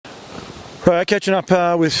Right, catching up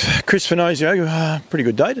with Chris Svanosio. Pretty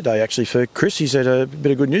good day today, actually, for Chris. He's had a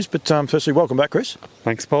bit of good news, but firstly, welcome back, Chris.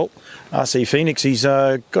 Thanks, Paul. Arcee Phoenix, he's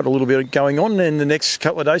got a little bit going on in the next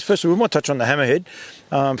couple of days. Firstly, we might touch on the Hammerhead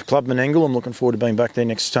for Club Menangle. I'm looking forward to being back there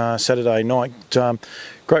next Saturday night.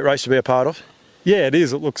 Great race to be a part of. Yeah, it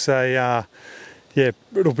is. It looks it'll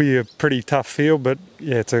be a pretty tough field, but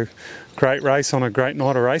yeah, it's a great race on a great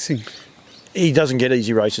night of racing. He doesn't get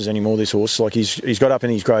easy races anymore, this horse. Like he's got up in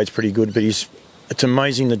his grades pretty good, but it's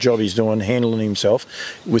amazing the job he's doing handling himself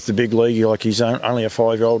with the big league. Like he's only a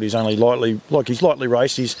 5-year-old. He's only lightly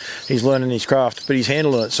raced. He's learning his craft, but he's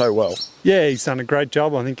handling it so well. Yeah, he's done a great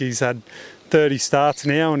job. I think he's had 30 starts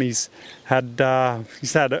now, and he's had a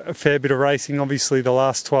fair bit of racing. Obviously, the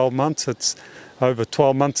last 12 months. It's over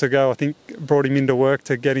 12 months ago, I think, brought him into work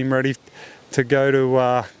to get him ready to go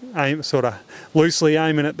to sort of loosely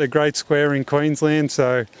aiming at the Great Square in Queensland.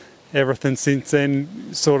 So everything since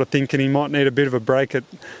then, sort of thinking he might need a bit of a break at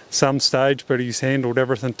some stage, but he's handled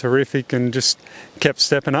everything terrific and just kept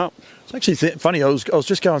stepping up. It's actually funny. I was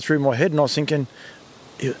just going through my head and I was thinking,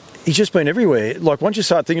 he's just been everywhere. Like once you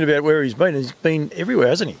start thinking about where he's been everywhere,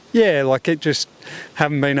 hasn't he? Yeah, like it just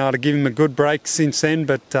haven't been able to give him a good break since then,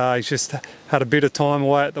 but he's just had a bit of time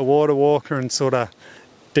away at the water walker and sort of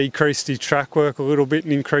decreased his track work a little bit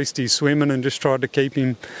and increased his swimming and just tried to keep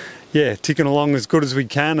him, ticking along as good as we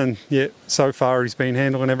can. And so far he's been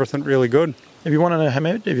handling everything really good. Have you won on a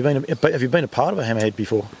hammerhead? Have you been a part of a hammerhead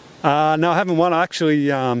before? No, I haven't won. I actually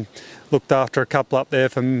looked after a couple up there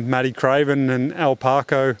for Matty Craven, and Al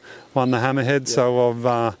Parco won the hammerhead. Yep. So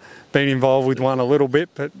I've been involved with one a little bit,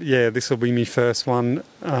 but yeah, this will be my first one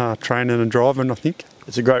training and driving, I think.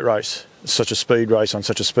 It's a great race. It's such a speed race on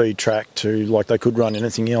such a speed track to, like, they could run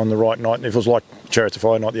anything on the right night. And if it was like Chariots of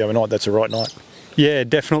Fire night the other night, that's a right night. Yeah,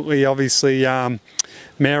 definitely. Obviously,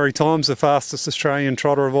 Maori Time's the fastest Australian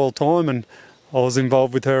trotter of all time, and I was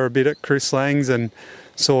involved with her a bit at Chris Lang's and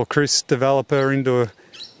saw Chris develop her into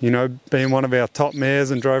being one of our top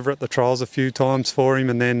mares, and drove her at the trials a few times for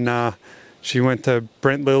him. And then she went to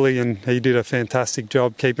Brent Lilly, and he did a fantastic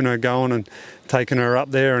job keeping her going and taking her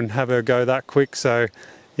up there and have her go that quick. So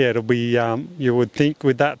yeah, it'll be, you would think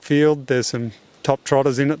with that field, there's some top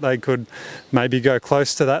trotters in it, they could maybe go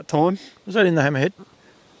close to that time. Was that in the Hammerhead?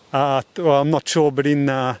 Well, I'm not sure, but in...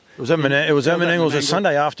 it was at Menangle. It was a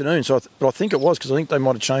Sunday afternoon, but I think it was, because I think they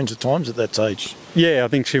might have changed the times at that stage. Yeah, I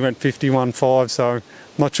think she went 51.5, so I'm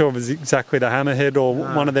not sure if it was exactly the Hammerhead or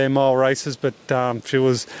one of their mile races, but she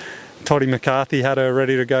was... Toddy McCarthy had her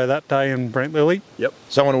ready to go that day, and Brent Lilly. Yep.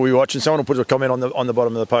 Someone will be watching. Someone will put a comment on the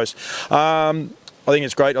bottom of the post. I think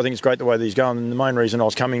it's great. I think it's great the way that he's going. And the main reason I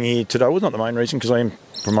was coming here today was not the main reason, because I am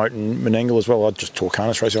promoting Menangle as well. I just talk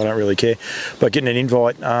harness racing. I don't really care. But getting an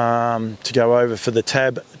invite to go over for the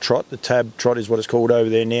TAB Trot. The TAB Trot is what it's called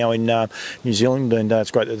over there now in New Zealand, and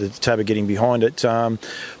it's great that the TAB are getting behind it.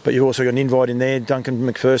 But you've also got an invite in there. Duncan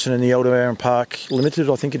McPherson and the Aldebaran Park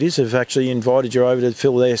Limited, I think it is, have actually invited you over to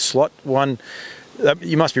fill their slot.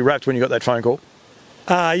 You must be wrapped when you got that phone call.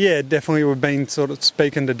 Yeah, definitely. We've been sort of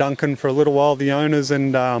speaking to Duncan for a little while, the owners,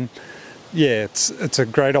 and it's a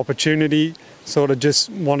great opportunity. Sort of just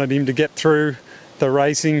wanted him to get through the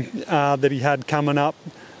racing that he had coming up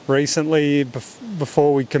recently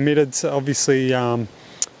before we committed. So obviously,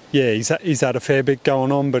 he's had a fair bit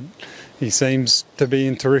going on, but he seems to be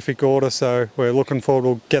in terrific order. So we're looking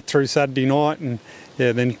forward to get through Saturday night and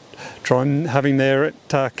then try and have him there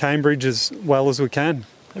at Cambridge as well as we can.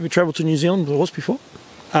 Have you travelled to New Zealand with a horse before?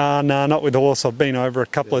 No, not with a horse. I've been over a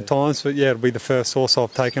couple of times, but it'll be the first horse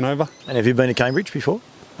I've taken over. And have you been to Cambridge before?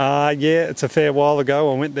 It's a fair while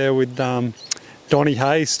ago. I went there with Donnie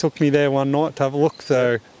Hayes, took me there one night to have a look.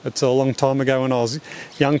 So it's a long time ago when I was a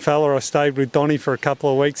young fella. I stayed with Donnie for a couple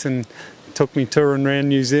of weeks and took me touring around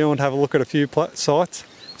New Zealand, have a look at a few sites.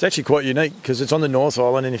 It's actually quite unique because it's on the North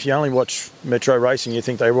Island, and if you only watch Metro racing, you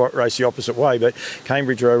think they race the opposite way, but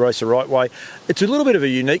Cambridge race the right way. It's a little bit of a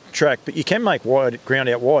unique track, but you can make ground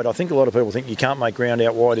out wide. I think a lot of people think you can't make ground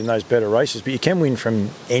out wide in those better races, but you can win from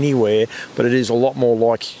anywhere, but it is a lot more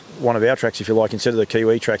like one of our tracks, if you like, instead of the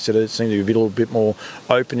Kiwi tracks that seem to be a little bit more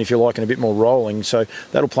open, if you like, and a bit more rolling. So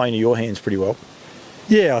that'll play into your hands pretty well.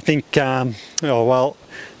 Yeah, I think, I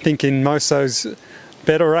think in most of those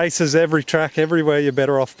better races, every track, everywhere, you're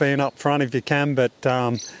better off being up front if you can, but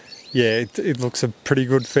it looks a pretty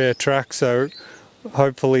good fair track, so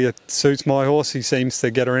hopefully it suits my horse. He seems to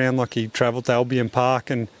get around, like he travelled to Aldebaran Park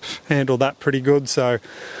and handled that pretty good, so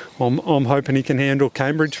I'm hoping he can handle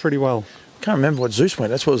Cambridge pretty well. can't remember what Zeus went.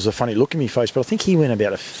 That's what was a funny look in my face. But I think he went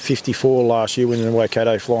about a 54 last year winning the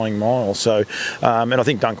Waikato Flying Mile. So, and I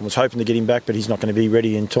think Duncan was hoping to get him back, but he's not going to be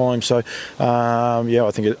ready in time. So, yeah,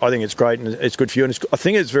 I think it's great and it's good for you. And I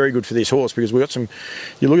think it's very good for this horse because we've got some.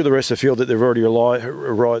 You look at the rest of the field that they've already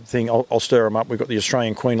arrived. Thing. I'll stir them up. We've got the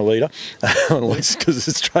Australian Queen Elida, because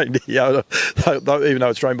it's trained here, even though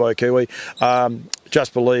it's trained by a Kiwi.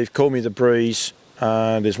 Just Believe, Call Me the Breeze.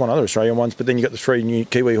 There's one other Australian ones, but then you've got the 3 new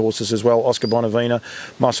Kiwi horses as well, Oscar Bonavina,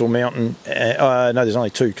 Muscle Mountain. No, there's only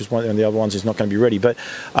 2 because one of the other ones is not going to be ready. But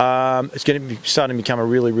it's going to be starting to become a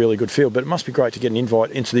really, really good field. But it must be great to get an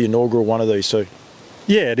invite into the inaugural one of these too.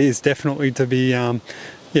 Yeah, it is definitely to be... yeah,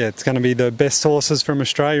 it's going to be the best horses from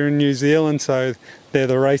Australia and New Zealand, so they're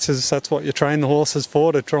the races. That's what you train the horses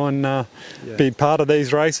for, to try and be part of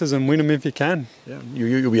these races and win them if you can. Yeah,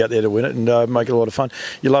 you'll be out there to win it and make it a lot of fun.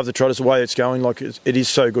 You love the Trotters, the way it's going. Like it is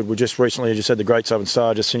so good. We just recently, as you said, the Great Southern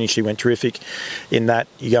Star just finished. He went terrific in that.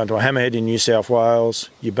 You go into a Hammerhead in New South Wales.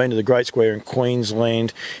 You've been to the Great Square in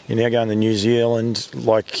Queensland. You're now going to New Zealand.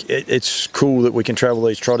 Like it's cool that we can travel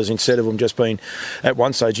these Trotters instead of them just being at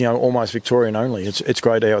one stage, almost Victorian only. It's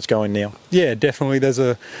great how it's going now. Yeah, definitely. There's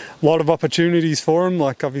a lot of opportunities for them.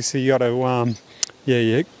 Like obviously you got to,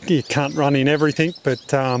 you can't run in everything,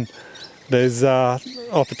 but there's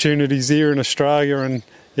opportunities here in Australia and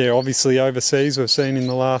obviously overseas. We've seen in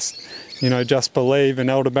the last, Just Believe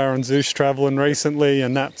and Aldebaran Zeus travelling recently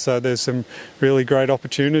and that. So there's some really great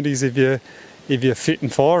opportunities if you're fit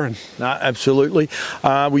and firing. No, absolutely.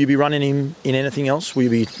 Will you be running him in anything else? Will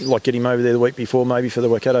you be get him over there the week before, maybe for the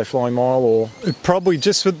Waikato Flying Mile, or probably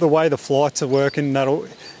just with the way the flights are working,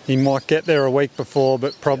 he might get there a week before,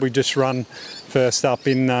 but probably just run first up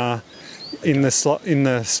in the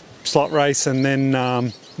slot race, and then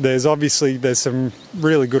there's some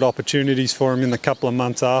really good opportunities for him in the couple of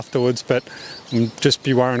months afterwards. But just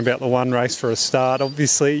be worrying about the one race for a start.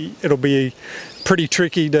 Obviously, it'll be pretty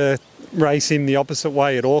tricky to race him the opposite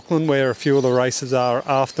way at Auckland, where a few of the races are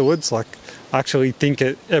afterwards. Like, I actually think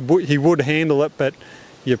he would handle it, but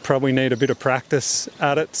you probably need a bit of practice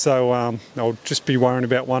at it. So I'll just be worrying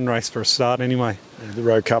about one race for a start anyway. The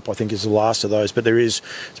Road Cup, I think, is the last of those, but it's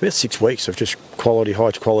about 6 weeks of just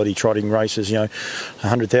high quality trotting races.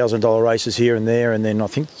 $100,000 races here and there, and then I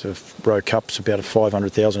think the Road Cup's about a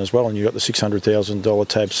 $500,000 as well, and you've got the $600,000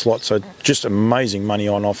 TAB slot. So just amazing money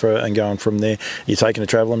on offer, and going from there. Are you taking a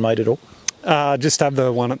travelling mate at all? Just have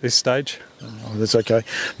the one at this stage. Oh, that's okay.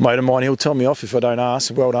 Mate of mine, he'll tell me off if I don't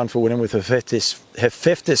ask. Well done for winning with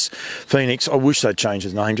Arcee Phoenix. I wish they'd change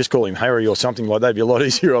his name. Just call him Harry or something like that. It'd be a lot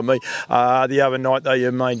easier on me. The other night, though,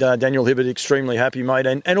 you made Daniel Hibbert extremely happy, mate,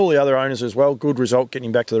 and all the other owners as well. Good result getting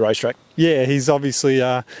him back to the racetrack. Yeah, he's obviously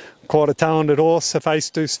quite a talented horse,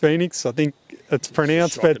 Arcee Phoenix, I think it's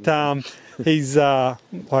pronounced. Shocking. But he's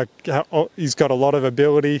he's got a lot of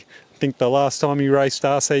ability. I think the last time he raced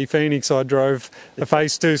Arcee Phoenix, I drove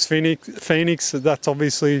Arcee Phoenix. That's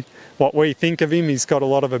obviously what we think of him. He's got a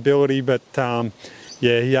lot of ability, but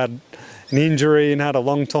he had an injury and had a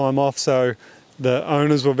long time off, so the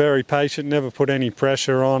owners were very patient, never put any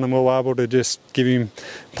pressure on, and we were able to just give him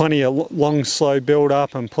plenty of long, slow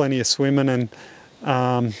build-up and plenty of swimming.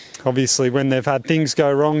 And obviously when they've had things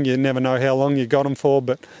go wrong, you never know how long you got him for,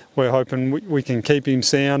 but we're hoping we can keep him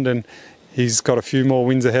sound, and he's got a few more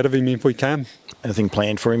wins ahead of him if we can. Anything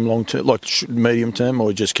planned for him long term, like medium term,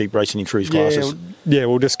 or just keep racing him through his classes? Yeah,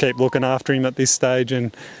 we'll just keep looking after him at this stage,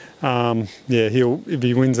 and if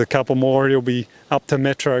he wins a couple more, he'll be up to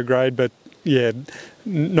metro grade. But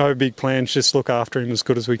no big plans, just look after him as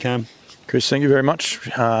good as we can. Chris, thank you very much.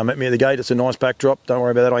 Met me at the gate. It's a nice backdrop. Don't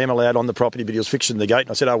worry about that. I am allowed on the property, but he was fixing the gate.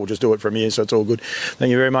 And I said, we'll just do it from here, so it's all good. Thank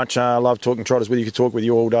you very much. Love talking Trotters with you. Could talk with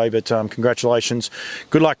you all day, but congratulations.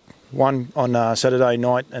 Good luck. One on Saturday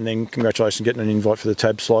night, and then congratulations getting an invite for the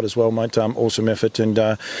TAB slot as well, mate. Awesome effort,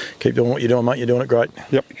 and keep doing what you're doing, mate. You're doing it great.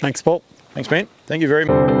 Yep. Thanks, Paul. Thanks, man. Thank you very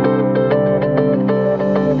much.